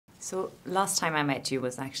So last time I met you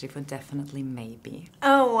was actually for Definitely Maybe.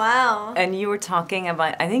 Oh, wow. And you were talking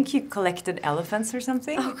about, I think you collected elephants or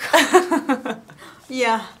something? Oh, God.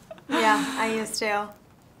 Yeah, I used to.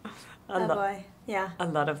 Oh, boy, yeah. A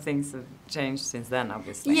lot of things have changed since then,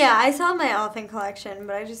 obviously. Yeah, I saw my elephant collection,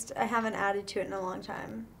 but I haven't added to it in a long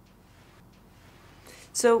time.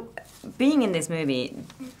 So, being in this movie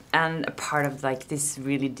and a part of like this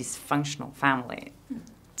really dysfunctional family,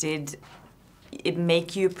 did it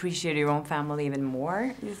make you appreciate your own family even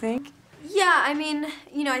more, you think? Yeah, I mean,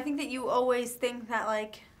 I think that you always think that,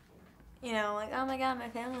 like, oh my God, my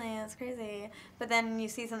family is crazy. But then you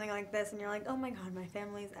see something like this and you're like, oh my God, my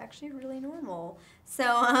family is actually really normal. So,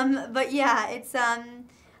 but yeah, it's, but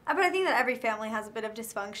I think that every family has a bit of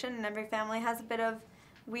dysfunction and every family has a bit of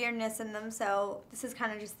weirdness in them. So this is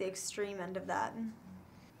kind of just the extreme end of that.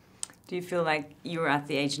 Do you feel like you're at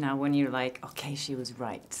the age now when you're like, okay, she was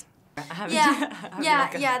right?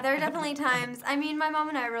 Yeah, there are definitely times. I mean, my mom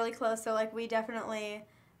and I are really close, so like we definitely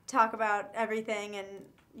talk about everything, and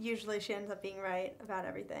usually she ends up being right about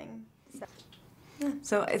everything. So, yeah.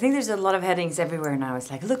 So I think there's a lot of headings everywhere now. It's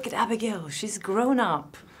like, look at Abigail, she's grown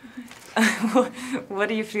up. What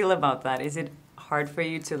do you feel about that? Is it hard for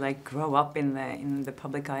you to like grow up in the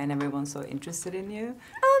public eye and everyone's so interested in you?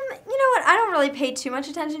 You know what? I don't really pay too much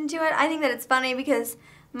attention to it. I think that it's funny because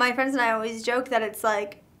my friends and I always joke that it's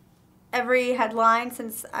like every headline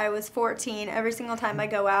since I was 14, every single time I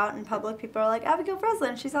go out in public, people are like, Abigail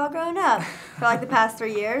Breslin, she's all grown up, for like the past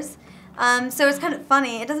 3 years. So it's kind of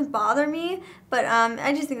funny. It doesn't bother me, but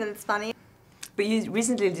I just think that it's funny. But you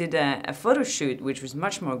recently did a photo shoot which was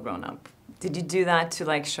much more grown up. Did you do that to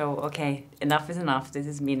like show, okay, enough is enough, this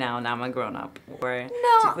is me now I'm a grown up? Or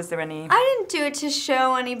no, was there any... I didn't do it to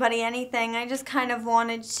show anybody anything. I just kind of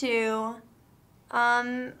wanted to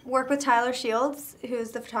work with Tyler Shields,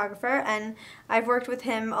 who's the photographer, and I've worked with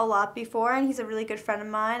him a lot before, and he's a really good friend of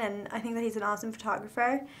mine, and I think that he's an awesome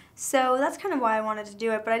photographer. So that's kind of why I wanted to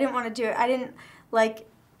do it, but I didn't want to do it. I didn't like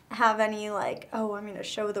have any like, oh, I'm going to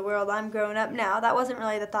show the world I'm grown up now. That wasn't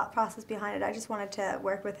really the thought process behind it. I just wanted to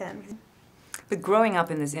work with him. But growing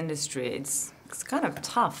up in this industry, it's kind of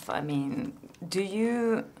tough. I mean,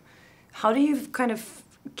 how do you kind of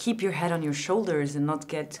keep your head on your shoulders and not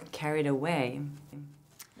get carried away?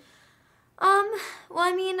 Well,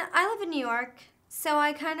 I mean, I live in New York, so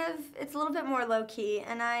it's a little bit more low-key,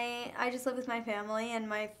 and I just live with my family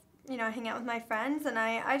and I hang out with my friends, and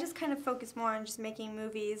I just kind of focus more on just making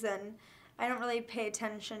movies, and I don't really pay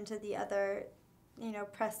attention to the other,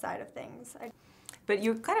 press side of things. But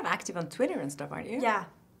you're kind of active on Twitter and stuff, aren't you? Yeah.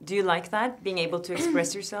 Do you like that, being able to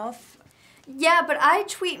express yourself? Yeah, but I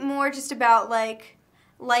tweet more just about, like,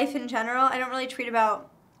 life in general. I don't really tweet about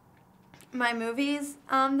my movies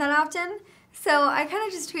that often. So I kind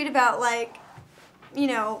of just tweet about, like,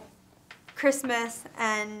 Christmas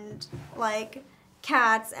and, like,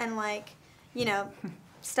 cats and, like,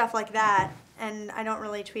 stuff like that. And I don't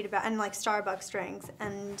really tweet about, and, like, Starbucks drinks.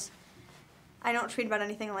 And I don't tweet about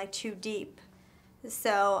anything, like, too deep.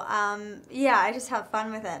 So, yeah, I just have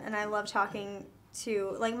fun with it, and I love talking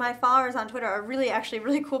to, like, my followers on Twitter are actually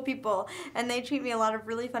really cool people, and they tweet me a lot of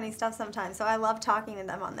really funny stuff sometimes, so I love talking to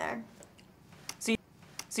them on there.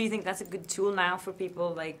 So you think that's a good tool now for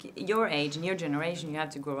people like your age and your generation? You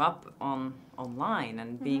have to grow up online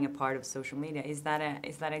and being a part of social media. Is that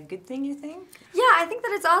a good thing, you think? Yeah, I think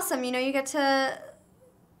that it's awesome. You get to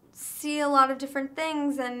see a lot of different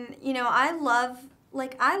things, and, I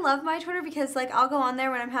love my Twitter because, like, I'll go on there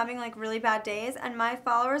when I'm having, like, really bad days, and my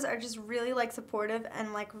followers are just really, like, supportive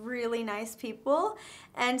and, like, really nice people,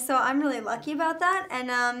 and so I'm really lucky about that,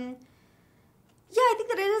 and, yeah, I think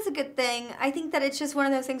that it is a good thing. I think that it's just one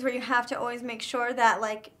of those things where you have to always make sure that,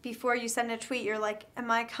 like, before you send a tweet, you're like,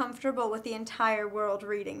 am I comfortable with the entire world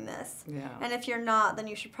reading this? Yeah. And if you're not, then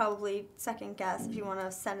you should probably second guess if you want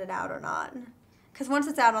to send it out or not. Because once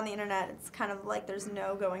it's out on the internet, it's kind of like there's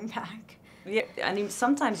no going back. Yeah, I mean,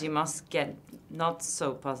 sometimes you must get not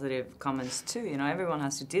so positive comments too. Everyone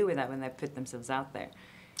has to deal with that when they put themselves out there.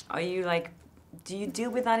 Are you like, do you deal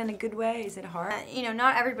with that in a good way? Is it hard?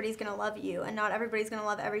 Not everybody's going to love you, and not everybody's going to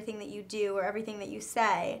love everything that you do or everything that you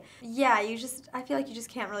say. Yeah, I feel like you just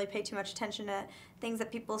can't really pay too much attention to things that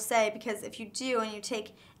people say, because if you do and you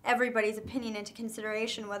take everybody's opinion into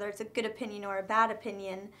consideration, whether it's a good opinion or a bad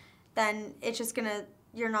opinion, then it's just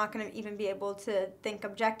you're not going to even be able to think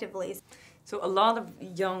objectively. So a lot of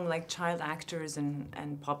young, like, child actors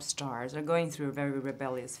and pop stars are going through a very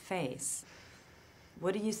rebellious phase.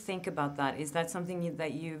 What do you think about that? Is that something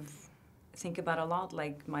that you think about a lot,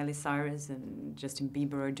 like Miley Cyrus and Justin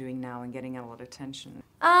Bieber are doing now and getting a lot of attention?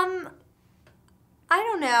 I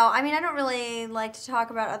don't know. I mean, I don't really like to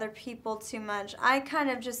talk about other people too much. I kind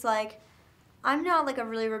of just like, I'm not like a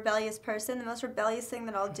really rebellious person. The most rebellious thing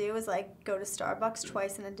that I'll do is like go to Starbucks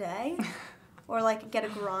twice in a day or like get a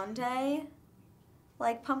grande,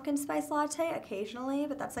 like pumpkin spice latte occasionally,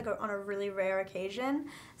 but that's like on a really rare occasion.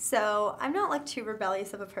 So I'm not like too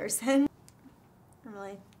rebellious of a person. I don't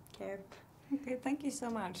really care. Okay, thank you so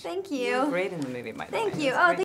much. Thank you. You were great in the movie, by the way. Thank you. That's Oh, great.